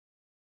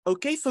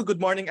Okay, so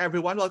good morning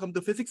everyone. Welcome to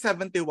Physics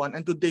 71,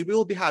 and today we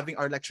will be having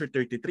our lecture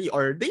 33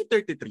 or day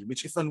 33,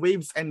 which is on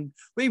waves and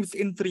waves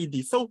in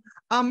 3D. So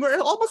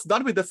we're almost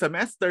done with the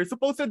semester.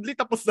 Supposedly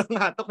tapos na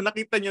nga ito. Kung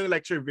nakita niyo yung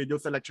lecture video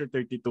sa lecture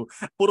 32,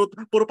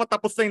 puro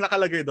patapos na yung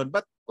nakalagay doon.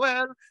 But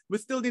well, we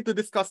still need to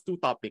discuss two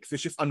topics,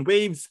 which is on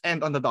waves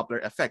and on the Doppler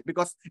effect,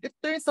 because it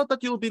turns out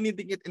that you'll be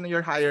needing it in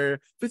your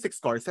higher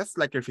physics courses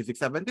like your Physics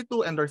 72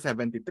 and or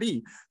 73.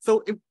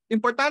 So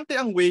importante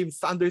ang waves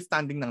sa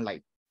understanding ng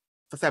light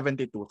sa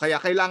 72. Kaya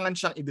kailangan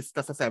siyang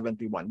i-discuss sa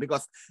 71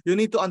 because you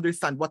need to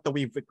understand what the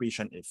wave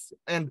equation is.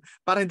 And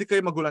para hindi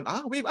kayo magulan,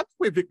 wave, at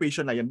wave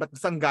equation na yan? But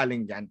saan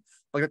galing yan?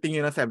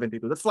 Pagdating yun ng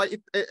 72. That's why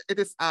it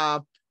is,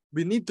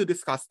 we need to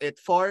discuss it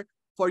for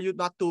you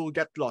not to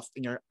get lost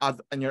in your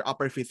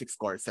upper physics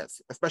courses,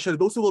 especially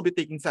those who will be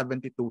taking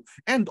 72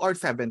 and or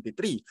 73.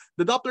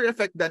 The Doppler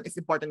effect then is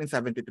important in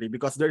 73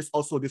 because there's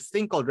also this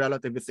thing called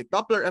relativistic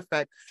Doppler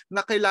effect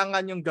na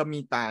kailangan yung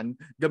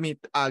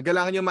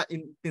kailangan yung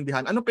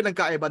maintindihan anong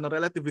pinagkaiba ng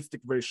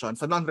relativistic version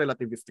sa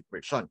non-relativistic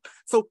version.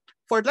 So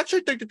for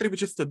lecture 33,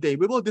 which is today,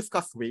 we will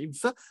discuss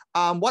waves.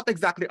 What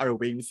exactly are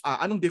waves?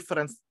 Anong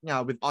difference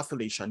niya with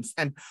oscillations?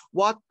 And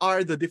what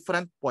are the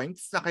different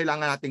points na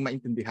kailangan nating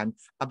maintindihan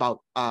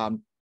about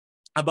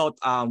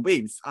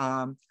waves?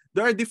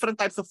 There are different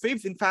types of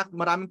waves. In fact,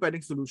 maraming pwedeng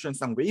solutions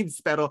ng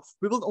waves, pero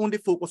we will only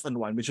focus on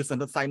one, which is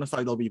on the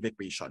sinusoidal wave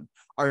equation,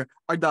 or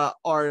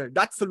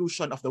that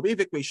solution of the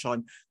wave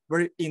equation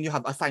wherein you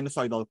have a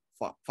sinusoidal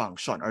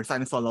function or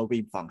sinusoidal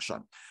wave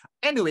function.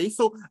 Anyway,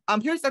 so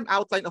here's an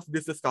outline of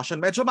this discussion.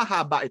 Medyo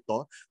mahaba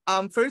ito.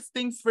 First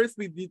things first,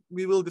 we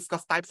will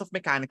discuss types of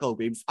mechanical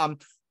waves.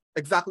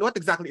 What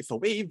exactly is a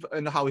wave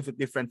and how is it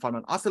different from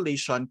an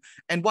oscillation,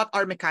 and what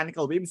are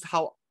mechanical waves?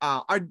 How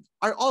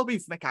are all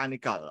waves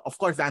mechanical? Of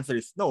course, the answer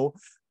is no.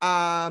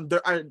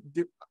 There are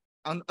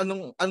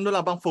ano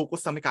lang bang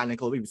focus sa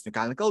mechanical waves?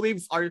 Mechanical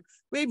waves are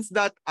waves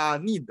that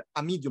need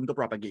a medium to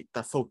propagate.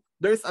 So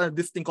there's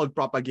this thing called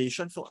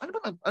propagation. So ano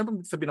bang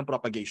sabihin ng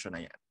propagation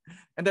na yan?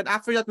 And then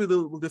after that,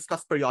 we'll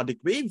discuss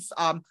periodic waves.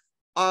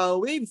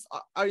 Waves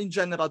are in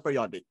general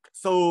periodic.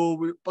 So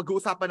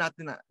pag-uusapan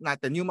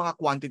natin yung mga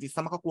quantities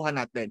na makakuha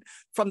natin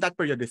from that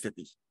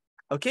periodicity.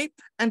 Okay?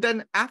 And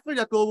then after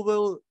that, we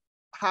will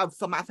have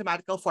some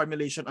mathematical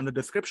formulation on the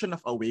description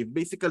of a wave.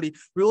 Basically,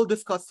 we will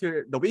discuss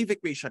here the wave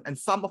equation and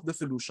some of the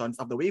solutions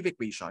of the wave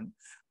equation.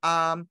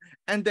 And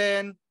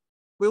then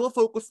we will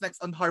focus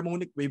next on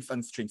harmonic waves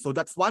on strings. So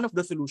that's one of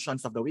the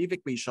solutions of the wave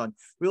equation.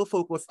 We'll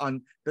focus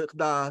on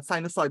the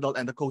sinusoidal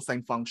and the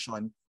cosine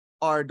function,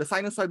 or the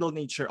sinusoidal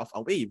nature of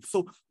a wave.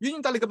 So, yun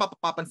yung talaga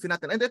mapapansin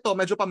natin. And ito,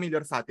 medyo familiar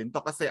sa atin to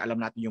kasi alam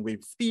natin yung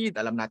wave speed,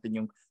 alam natin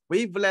yung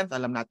wavelength,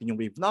 alam natin yung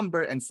wave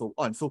number, and so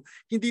on. So,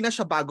 hindi na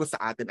siya bago sa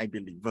atin, I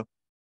believe.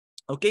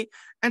 Okay?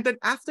 And then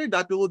after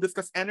that, we will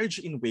discuss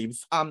energy in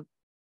waves.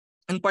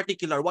 In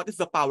particular, what is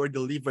the power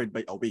delivered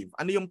by a wave?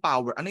 Ano yung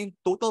power? Ano yung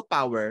total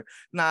power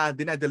na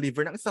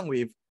dinadeliver ng isang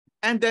wave?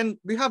 And then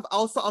we have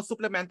also a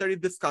supplementary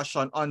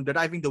discussion on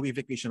deriving the wave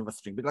equation of a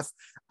string because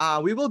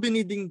we will be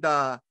needing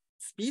the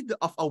speed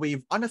of a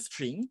wave on a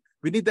string.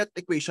 We need that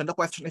equation. The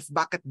question is,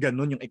 bakit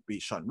ganun yung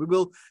equation? We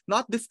will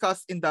not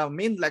discuss in the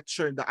main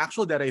lecture the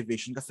actual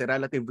derivation kasi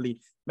relatively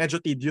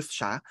medyo tedious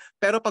siya,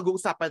 pero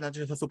pag-uusapan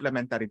natin sa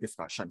supplementary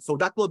discussion. So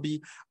that will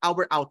be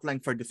our outline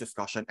for this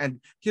discussion.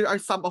 And here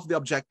are some of the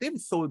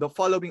objectives. So the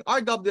following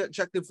are the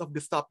objectives of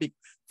this topic.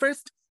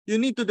 First, you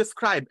need to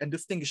describe and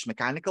distinguish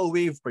mechanical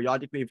wave,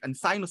 periodic wave, and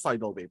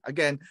sinusoidal wave.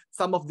 Again,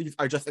 some of these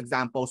are just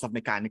examples of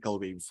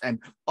mechanical waves.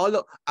 And a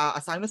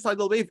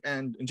sinusoidal wave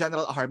and in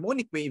general a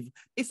harmonic wave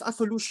is a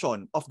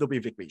solution of the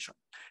wave equation.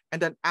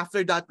 And then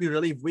after that, we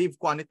relieve wave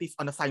quantities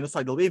on a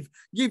sinusoidal wave.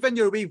 Given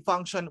your wave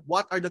function,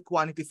 what are the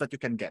quantities that you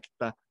can get?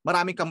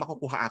 Marami kang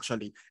makukuha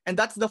actually. And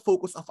that's the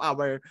focus of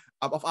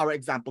our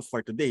examples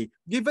for today.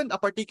 Given a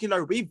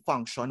particular wave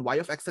function, y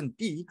of x and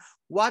t,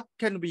 what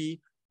can we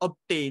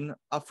obtain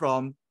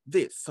from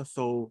this?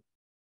 So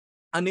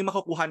ano yung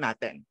makukuha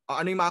natin?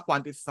 Ano yung mga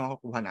quantities na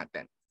makukuha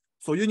natin?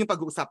 So yun yung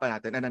pag-uusapan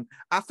natin. And then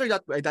after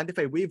that, we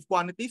identify wave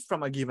quantities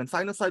from a given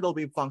sinusoidal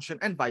wave function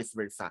and vice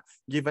versa.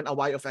 Given a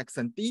y of x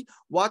and t,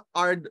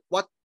 ano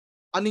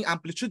yung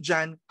amplitude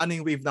dyan, ano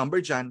yung wave number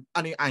dyan,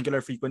 ano yung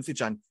angular frequency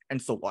dyan, and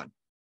so on.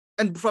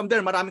 And from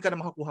there, marami ka na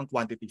makakuhang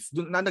quantities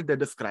dun na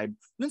nagde-describe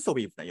dun sa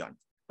wave na yon.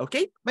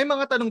 Okay? May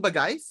mga tanong ba,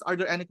 guys? Are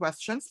there any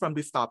questions from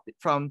this topic,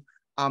 from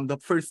the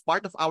first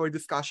part of our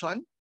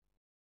discussion?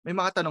 May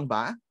mga tanong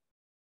ba?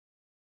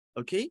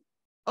 Okay.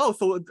 Oh,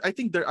 so I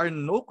think there are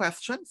no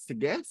questions.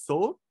 Sige,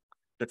 so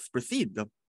let's proceed.